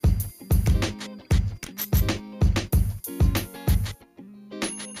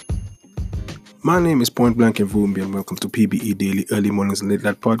My name is Point Blank Vumbi, and welcome to PBE Daily Early Mornings and Late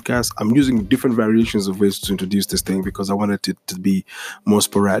Night Podcast. I'm using different variations of ways to introduce this thing because I wanted it to be more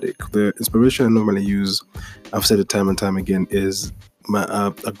sporadic. The inspiration I normally use, I've said it time and time again, is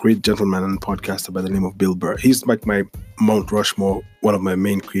a great gentleman and podcaster by the name of Bill Burr. He's like my Mount Rushmore, one of my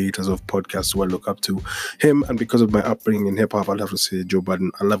main creators of podcasts who I look up to. Him, and because of my upbringing in hip hop, I'll have to say Joe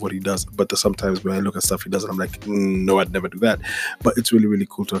Budden. I love what he does, but there's sometimes when I look at stuff he does, and I'm like, no, I'd never do that. But it's really, really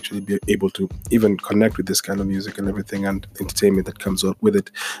cool to actually be able to even connect with this kind of music and everything and entertainment that comes up with it.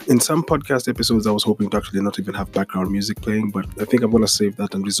 In some podcast episodes, I was hoping to actually not even have background music playing, but I think I'm going to save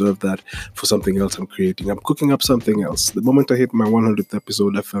that and reserve that for something else I'm creating. I'm cooking up something else. The moment I hit my 100th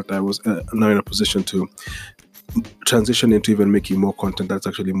episode, I felt I was now in a position to transition into even making more content that's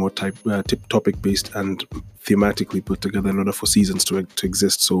actually more topic based and thematically put together in order for seasons to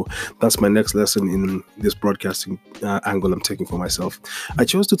exist. So that's my next lesson in this broadcasting angle I'm taking for myself. I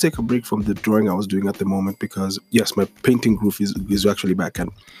chose to take a break from the drawing I was doing at the moment because yes, my painting groove is actually back,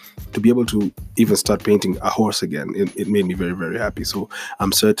 and to be able to even start painting a horse again, it made me very, very happy. So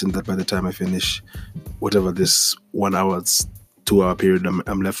I'm certain that by the time I finish whatever this 1 hour 2 hour period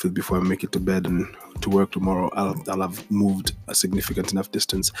I'm left with before I make it to bed and to work tomorrow, I'll have moved a significant enough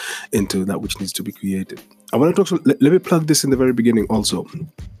distance into that which needs to be created. I want to talk. Let me plug this in the very beginning also.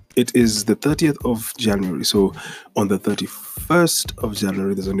 It is the 30th of January. So on the 31st of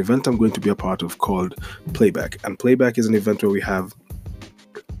January, there's an event I'm going to be a part of called Playback. And Playback is an event where we have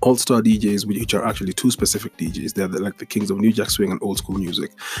all-star DJs, which are actually two specific DJs. They're like the kings of New Jack Swing and old school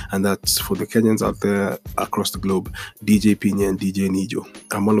music. And that's for the Kenyans out there across the globe, DJ Pina and DJ Nijo.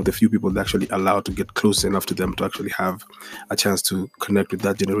 I'm one of the few people that actually allowed to get close enough to them to actually have a chance to connect with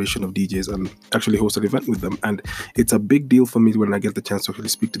that generation of DJs and actually host an event with them. And it's a big deal for me when I get the chance to actually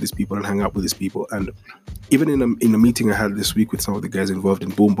speak to these people and hang out with these people. And even in a meeting I had this week with some of the guys involved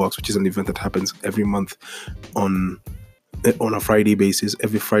in Boombox, which is an event that happens every month on a Friday basis,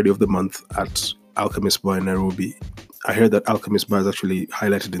 every Friday of the month at Alchemist Bar in Nairobi. I heard that Alchemist Bar is actually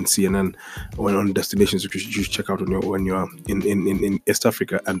highlighted in CNN or on destinations which you should check out when you're in East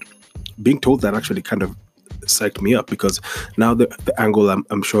Africa. And being told that actually kind of psyched me up, because now the angle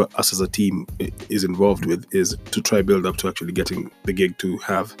I'm sure us as a team is involved with is to try build up to actually getting the gig to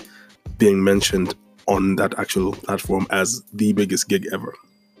have being mentioned on that actual platform as the biggest gig ever.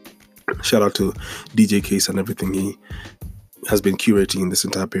 Shout out to DJ Case and everything he has been curating in this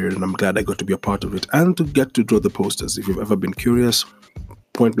entire period, and I'm glad I got to be a part of it and to get to draw the posters. If you've ever been curious,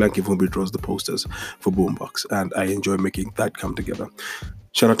 Point Blank Vumbi draws the posters for Boombox, and I enjoy making that come together.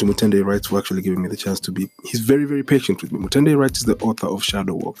 Shout out to Mutende Wright for actually giving me the chance to be. He's very, very patient with me. Mutende Wright is the author of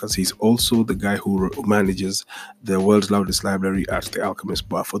Shadow Walkers. He's also the guy who manages the world's loudest library at the Alchemist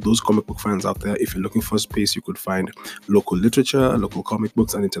Bar. For those comic book fans out there, if you're looking for a space, you could find local literature, local comic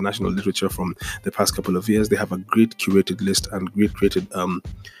books, and international literature from the past couple of years. They have a great curated list and great created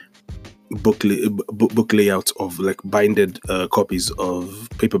book layouts of like binded copies of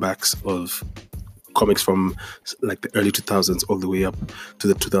paperbacks of comics from like the early 2000s all the way up to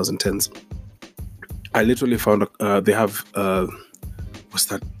the 2010s. I literally found they have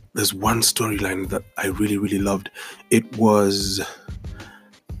there's one storyline that I really, really loved. It was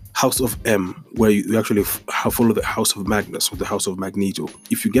House of M, where you actually follow the House of Magnus or the House of Magneto.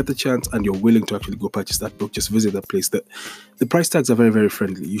 If you get the chance and you're willing to actually go purchase that book, just visit that place. The price tags are very, very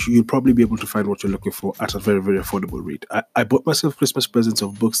friendly. You'll probably be able to find what you're looking for at a very, very affordable rate. I bought myself Christmas presents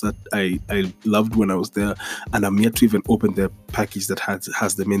of books that I loved when I was there, and I'm yet to even open the package that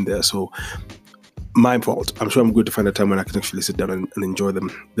has them in there. So my fault. I'm sure I'm going to find a time when I can actually sit down and enjoy them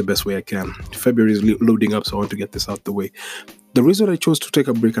the best way I can. February is loading up, so I want to get this out the way. The reason I chose to take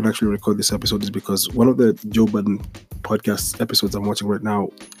a break and actually record this episode is because one of the Joe Budden podcast episodes I'm watching right now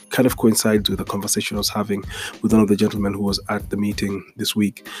kind of coincides with a conversation I was having with one of the gentlemen who was at the meeting this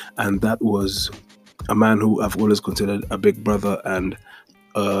week. And that was a man who I've always considered a big brother and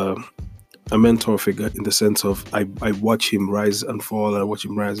a mentor figure, in the sense of I watch him rise and fall,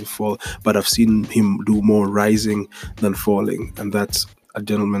 but I've seen him do more rising than falling. And that's a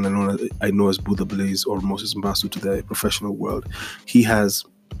gentleman I know as Buddha Blaze, or Moses Mbasu, to the professional world. He has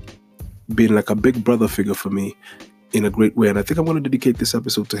been like a big brother figure for me in a great way, and I think I'm going to dedicate this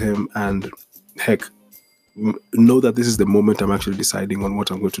episode to him. And heck, know that this is the moment I'm actually deciding on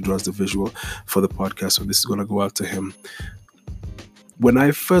what I'm going to draw as the visual for the podcast, so this is going to go out to him. When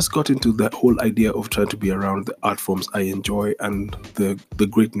I first got into the whole idea of trying to be around the art forms I enjoy and the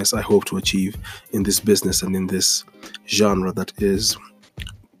greatness I hope to achieve in this business and in this genre that is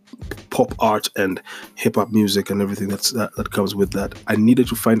pop art and hip-hop music and everything that comes with that, I needed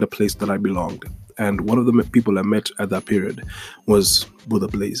to find a place that I belonged. And one of the people I met at that period was Buddha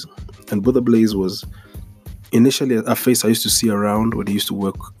Blaze. And Buddha Blaze was initially a face I used to see around when he used to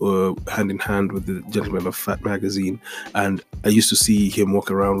work hand in hand with the gentleman of Fat Magazine. And I used to see him walk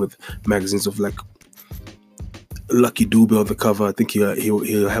around with magazines of like Lucky Dube on the cover. I think he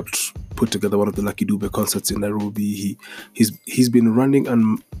helped put together one of the Lucky Dube concerts in Nairobi. He's been running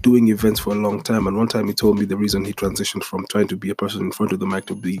and doing events for a long time. And one time he told me the reason he transitioned from trying to be a person in front of the mic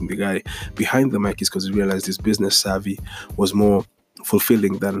to being the guy behind the mic is because he realized his business savvy was more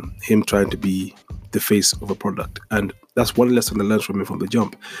fulfilling than him trying to be the face of a product. And that's one lesson I learned from him from the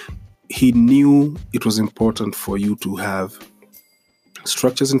jump. He knew it was important for you to have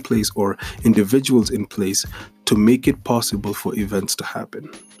structures in place or individuals in place to make it possible for events to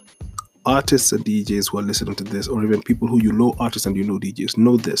happen. Artists and DJs who are listening to this, or even people who you know artists and you know DJs,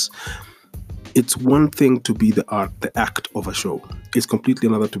 know this. It's one thing to be the act of a show. It's completely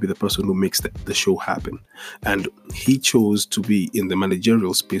another to be the person who makes the show happen. And he chose to be in the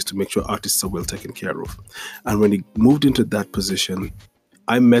managerial space to make sure artists are well taken care of. And when he moved into that position,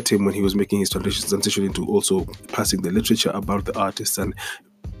 I met him when he was making his transition into also passing the literature about the artists and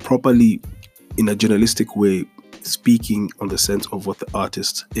properly, in a journalistic way, speaking on the sense of what the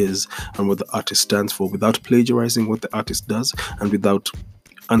artist is and what the artist stands for without plagiarizing what the artist does and without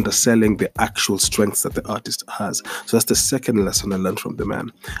underselling the actual strengths that the artist has. So that's the second lesson I learned from the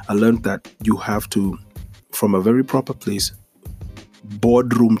man. I learned that you have to, from a very proper place,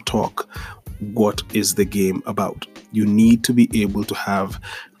 boardroom talk, what is the game about? You need to be able to have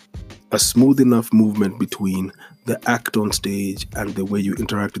a smooth enough movement between the act on stage and the way you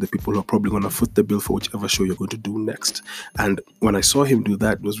interact with the people who are probably going to foot the bill for whichever show you're going to do next. And when I saw him do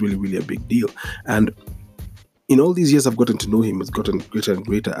that, it was really, really a big deal. And in all these years I've gotten to know him, he's gotten greater and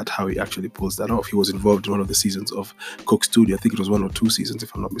greater at how he actually pulls that off. He was involved in one of the seasons of Coke Studio. I think it was 1 or 2 seasons,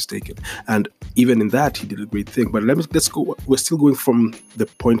 if I'm not mistaken. And even in that, he did a great thing. But let's go. We're still going from the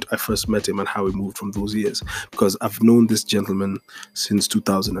point I first met him and how he moved from those years, because I've known this gentleman since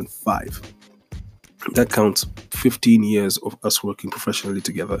 2005. That counts 15 years of us working professionally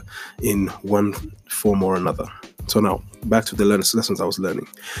together in one form or another. So now, back to the lessons I was learning.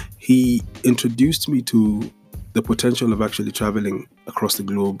 He introduced me to the potential of actually traveling across the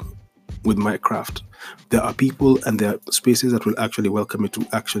globe with my craft. There are people and there are spaces that will actually welcome you to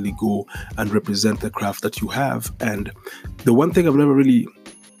actually go and represent the craft that you have. And the one thing I've never really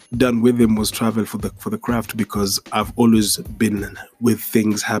done with him was travel for the craft, because I've always been with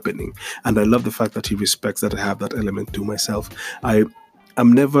things happening. And I love the fact that he respects that I have that element to myself.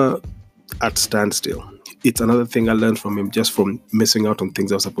 I'm never at standstill. It's another thing I learned from him, just from missing out on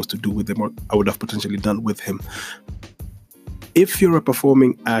things I was supposed to do with him or I would have potentially done with him. If you're a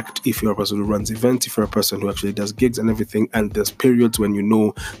performing act, if you're a person who runs events, if you're a person who actually does gigs and everything, and there's periods when you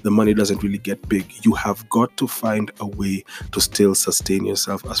know the money doesn't really get big, you have got to find a way to still sustain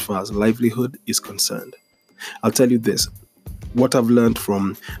yourself as far as livelihood is concerned. I'll tell you this, what I've learned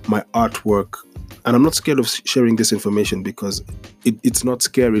from my artwork, and I'm not scared of sharing this information because it's not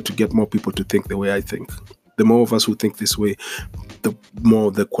scary to get more people to think the way I think. The more of us who think this way, the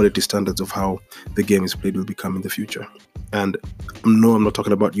more the quality standards of how the game is played will become in the future. And no, I'm not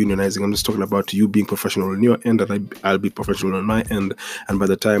talking about unionizing. I'm just talking about you being professional on your end and I'll be professional on my end. And by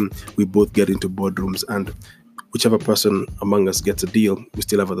the time we both get into boardrooms and whichever person among us gets a deal, we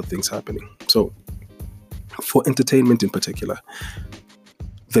still have other things happening. So for entertainment in particular,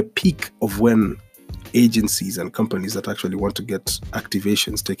 the peak of when agencies and companies that actually want to get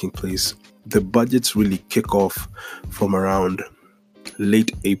activations taking place, the budgets really kick off from around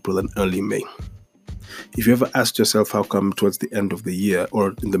late April and early May. If you ever asked yourself how come towards the end of the year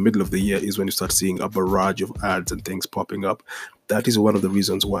or in the middle of the year is when you start seeing a barrage of ads and things popping up, that is one of the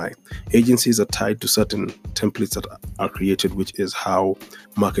reasons why. Agencies are tied to certain templates that are created, which is how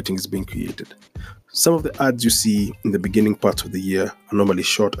marketing is being created. Some of the ads you see in the beginning parts of the year are normally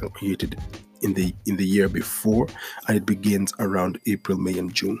shot and created in the year before, and it begins around April, May,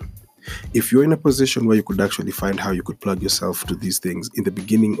 and June. If you're in a position where you could actually find how you could plug yourself to these things in the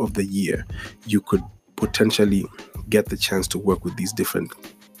beginning of the year, you could potentially get the chance to work with these different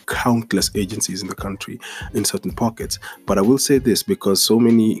countless agencies in the country in certain pockets. But I will say this, because so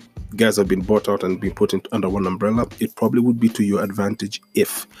many guys have been bought out and been put under one umbrella, it probably would be to your advantage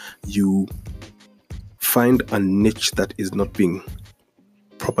if you find a niche that is not being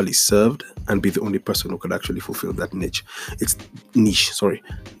properly served and be the only person who could actually fulfill that niche.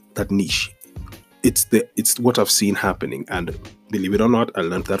 It's what I've seen happening, and believe it or not, I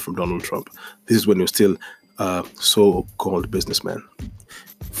learned that from Donald Trump. This is when you're still a so-called businessman.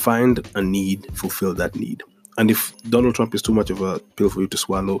 Find a need, fulfill that need. And if Donald Trump is too much of a pill for you to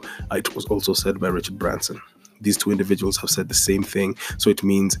swallow, it was also said by Richard Branson. These two individuals have said the same thing, so it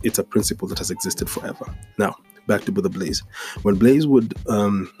means it's a principle that has existed forever. Now, back to Brother Blaze. When Blaze would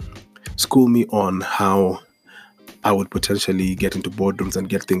school me on how I would potentially get into boardrooms and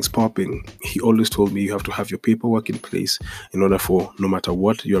get things popping, he always told me you have to have your paperwork in place in order for, no matter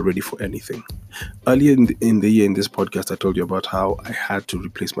what, you're ready for anything. Earlier in the year in this podcast, I told you about how I had to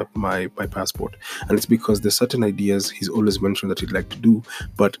replace my passport. And it's because there's certain ideas he's always mentioned that he'd like to do,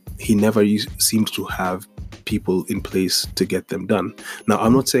 but he never seemed to have people in place to get them done. Now,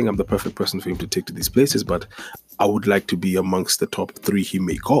 I'm not saying I'm the perfect person for him to take to these places, but I would like to be amongst the top 3 he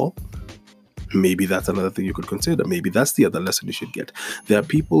may call. Maybe that's another thing you could consider. Maybe that's the other lesson you should get. There are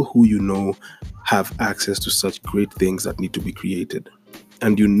people who you know have access to such great things that need to be created.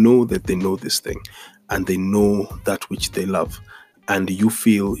 And you know that they know this thing and they know that which they love. And you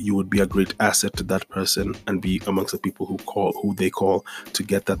feel you would be a great asset to that person and be amongst the people who they call to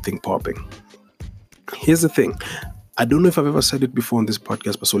get that thing popping. Here's the thing. I don't know if I've ever said it before on this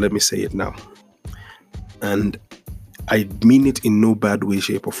podcast, but so let me say it now. And I mean it in no bad way,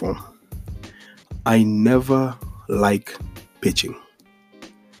 shape, or form. I never like pitching.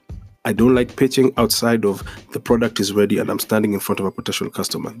 I don't like pitching outside of the product is ready and I'm standing in front of a potential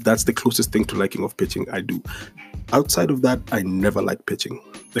customer. That's the closest thing to liking of pitching I do. Outside of that, I never like pitching.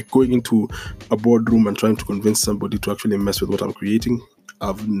 Like going into a boardroom and trying to convince somebody to actually mess with what I'm creating,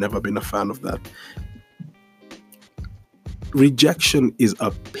 I've never been a fan of that. Rejection is a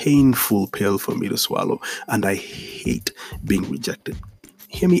painful pill for me to swallow, and I hate being rejected.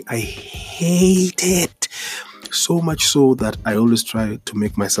 Hear me, I hate it. So much so that I always try to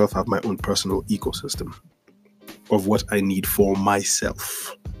make myself have my own personal ecosystem of what I need for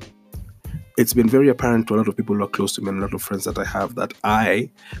myself. It's been very apparent to a lot of people who are close to me and a lot of friends that I have that I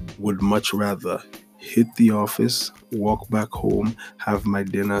would much rather hit the office, walk back home, have my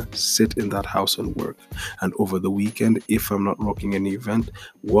dinner, sit in that house and work. And over the weekend, if I'm not rocking any event,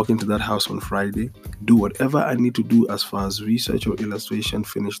 walk into that house on Friday, do whatever I need to do as far as research or illustration,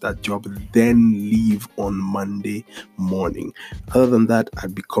 finish that job, then leave on Monday morning. Other than that,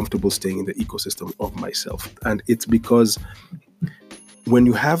 I'd be comfortable staying in the ecosystem of myself. And it's because when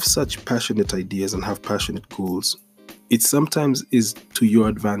you have such passionate ideas and have passionate goals, it sometimes is to your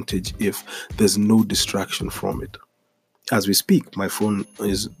advantage if there's no distraction from it. As we speak, my phone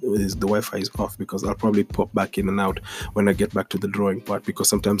is the Wi-Fi is off because I'll probably pop back in and out when I get back to the drawing part, because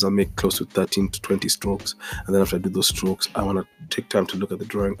sometimes I'll make close to 13 to 20 strokes, and then after I do those strokes, I want to take time to look at the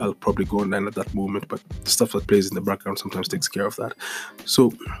drawing. I'll probably go online at that moment, but the stuff that plays in the background sometimes takes care of that.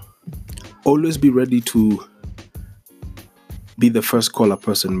 So always be ready to be the first call a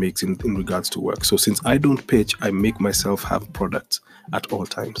person makes in regards to work. So since I don't pitch, I make myself have products at all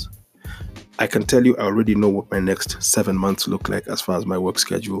times. I can tell you I already know what my next 7 months look like as far as my work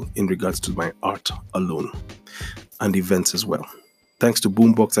schedule in regards to my art alone and events as well. Thanks to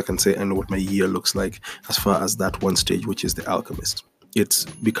Boombox, I can say I know what my year looks like as far as that one stage, which is The Alchemist. It's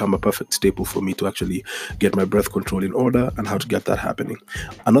become a perfect staple for me to actually get my breath control in order and how to get that happening.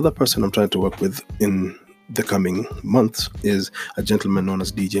 Another person I'm trying to work with in the coming months is a gentleman known as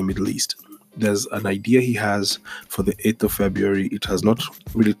DJ Middle East. There's an idea he has for the 8th of February. It has not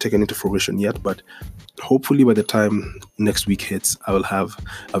really taken into fruition yet, but hopefully by the time next week hits, I will have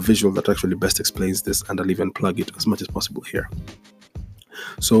a visual that actually best explains this, and I'll even plug it as much as possible here.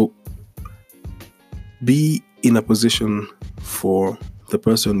 So be in a position for the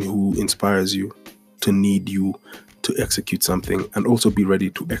person who inspires you to need you to execute something, and also be ready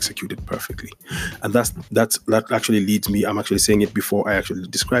to execute it perfectly. And that actually leads me, I'm actually saying it before I actually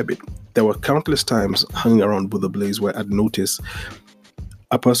describe it. There were countless times hanging around Buddha Blaze where I'd notice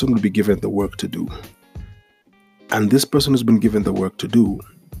a person would be given the work to do. And this person who's been given the work to do,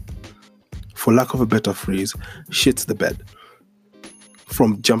 for lack of a better phrase, shits the bed.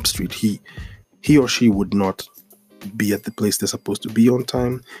 From Jump Street, he or she would not be at the place they're supposed to be on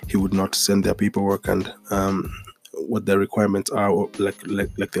time. He would not send their paperwork and what their requirements are, or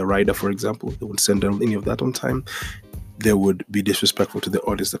like their rider, for example. They wouldn't send them any of that on time. They would be disrespectful to the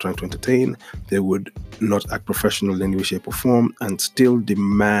audience they're trying to entertain. They would not act professional in any way, shape, or form, and still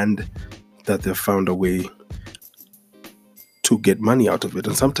demand that they've found a way to get money out of it.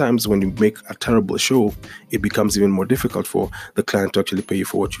 And sometimes when you make a terrible show, it becomes even more difficult for the client to actually pay you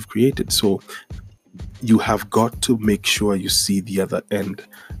for what you've created. So you have got to make sure you see the other end,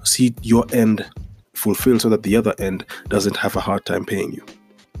 see your end fulfilled, so that the other end doesn't have a hard time paying you.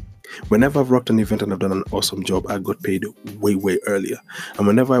 Whenever I've rocked an event and I've done an awesome job, I got paid way, way earlier. And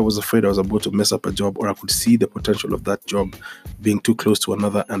whenever I was afraid I was about to mess up a job, or I could see the potential of that job being too close to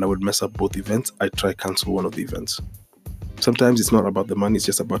another and I would mess up both events, I try cancel one of the events. Sometimes it's not about the money, it's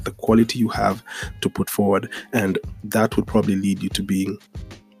just about the quality you have to put forward. And that would probably lead you to being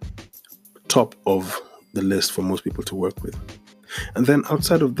top of the list for most people to work with. And then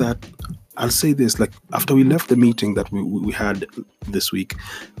outside of that, I'll say this, like after we left the meeting that we had this week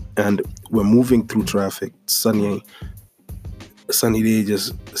and we're moving through traffic, sunny day,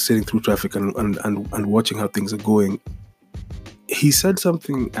 just sitting through traffic and watching how things are going, he said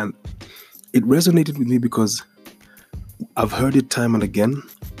something and it resonated with me because I've heard it time and again,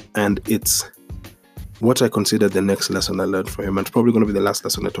 and it's what I consider the next lesson I learned from him. And it's probably going to be the last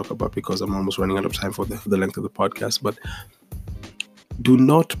lesson I talk about because I'm almost running out of time for the length of the podcast. But do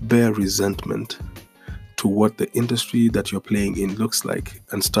not bear resentment to what the industry that you're playing in looks like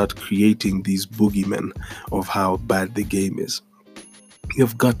and start creating these boogeymen of how bad the game is.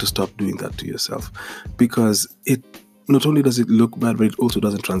 You've got to stop doing that to yourself, because it not only does it look bad, but it also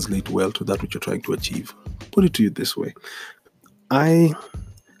doesn't translate well to that which you're trying to achieve. Put it to you this way. I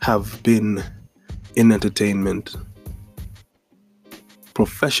have been in entertainment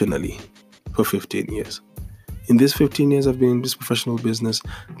professionally for 15 years. In these 15 years I've been in this professional business,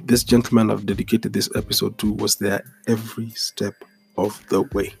 this gentleman I've dedicated this episode to was there every step of the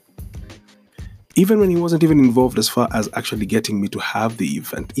way. Even when he wasn't even involved as far as actually getting me to have the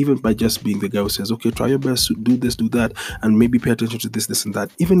event, even by just being the guy who says, okay, try your best, do this, do that, and maybe pay attention to this and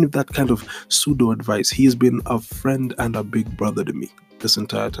that. Even with that kind of pseudo advice, he has been a friend and a big brother to me this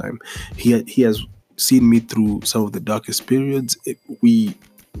entire time. He has seen me through some of the darkest periods. We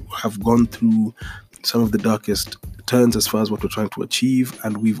have gone through some of the darkest turns as far as what we're trying to achieve,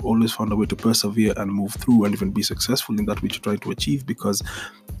 and we've always found a way to persevere and move through and even be successful in that which you're trying to achieve, because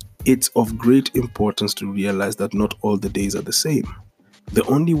it's of great importance to realize that not all the days are the same. The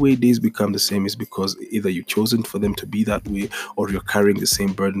only way days become the same is because either you've chosen for them to be that way, or you're carrying the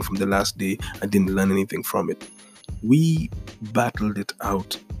same burden from the last day and didn't learn anything from it. We battled it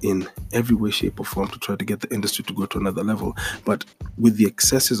out in every way, shape, or form to try to get the industry to go to another level. But with the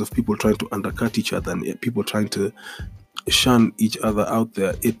excesses of people trying to undercut each other and people trying to shun each other out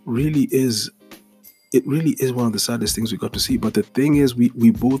there, it really is one of the saddest things we got to see. But the thing is, we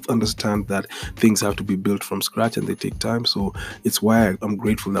both understand that things have to be built from scratch and they take time. So it's why I'm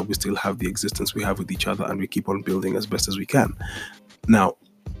grateful that we still have the existence we have with each other and we keep on building as best as we can. Now,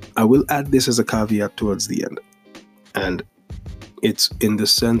 I will add this as a caveat towards the end. And it's in the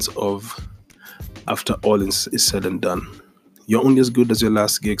sense of, after all is said and done, you're only as good as your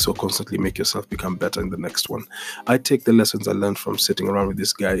last gig, so constantly make yourself become better in the next one. I take the lessons I learned from sitting around with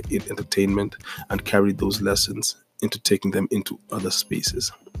this guy in entertainment and carry those lessons into taking them into other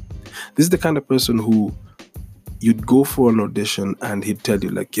spaces. This is the kind of person who you'd go for an audition and he'd tell you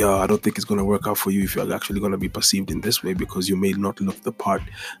like, yeah, I don't think it's going to work out for you if you're actually going to be perceived in this way, because you may not look the part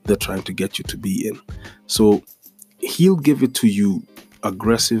they're trying to get you to be in. So he'll give it to you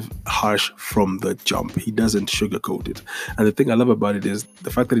aggressive, harsh from the jump. He doesn't sugarcoat it. And the thing I love about it is the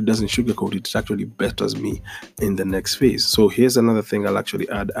fact that he doesn't sugarcoat it, it actually betters me in the next phase. So here's another thing I'll actually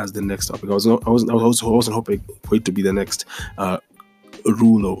add as the next topic. I wasn't hoping for it to be the next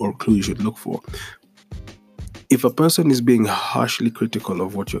rule or clue you should look for. If a person is being harshly critical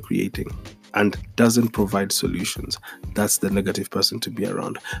of what you're creating and doesn't provide solutions, that's the negative person to be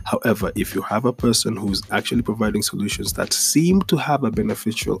around. However, if you have a person who's actually providing solutions that seem to have a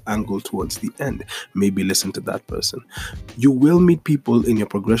beneficial angle towards the end, maybe listen to that person. You will meet people in your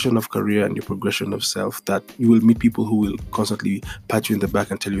progression of career and your progression of self that you will meet people who will constantly pat you in the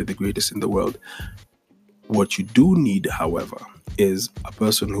back and tell you you're the greatest in the world. What you do need, however, is a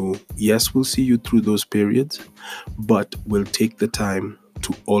person who, yes, will see you through those periods, but will take the time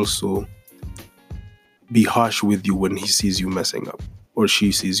to also be harsh with you when he sees you messing up or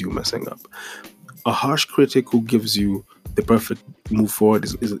she sees you messing up. A harsh critic who gives you the perfect move forward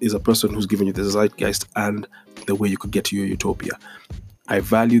is a person who's giving you the zeitgeist and the way you could get to your utopia. I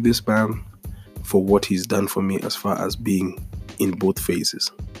value this man for what he's done for me as far as being in both phases.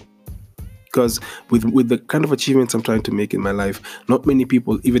 Because with the kind of achievements I'm trying to make in my life, not many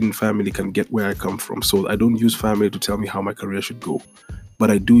people, even in family, can get where I come from. So I don't use family to tell me how my career should go.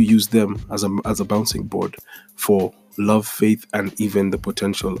 But I do use them as a bouncing board for love, faith, and even the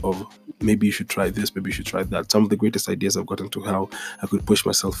potential of maybe you should try this, maybe you should try that. Some of the greatest ideas I've gotten to how I could push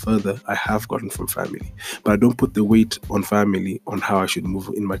myself further, I have gotten from family. But I don't put the weight on family on how I should move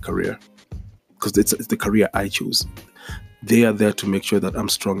in my career, because it's the career I choose. They are there to make sure that I'm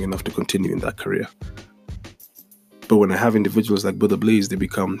strong enough to continue in that career. But when I have individuals like Brother Blaze, they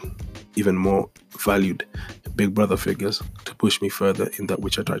become even more valued big brother figures to push me further in that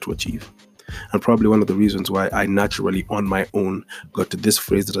which I try to achieve. And probably one of the reasons why I naturally, on my own, got to this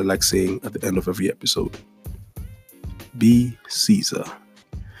phrase that I like saying at the end of every episode: be Caesar,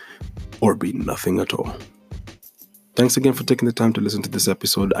 or be nothing at all. Thanks again for taking the time to listen to this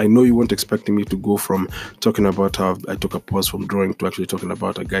episode. I know you weren't expecting me to go from talking about how I took a pause from drawing to actually talking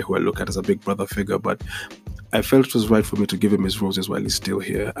about a guy who I look at as a big brother figure, but I felt it was right for me to give him his roses while he's still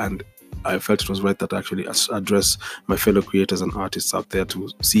here, and I felt it was right that I actually address my fellow creators and artists out there to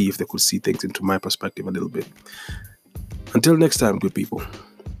see if they could see things into my perspective a little bit. Until next time, good people.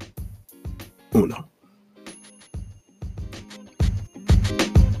 Uno.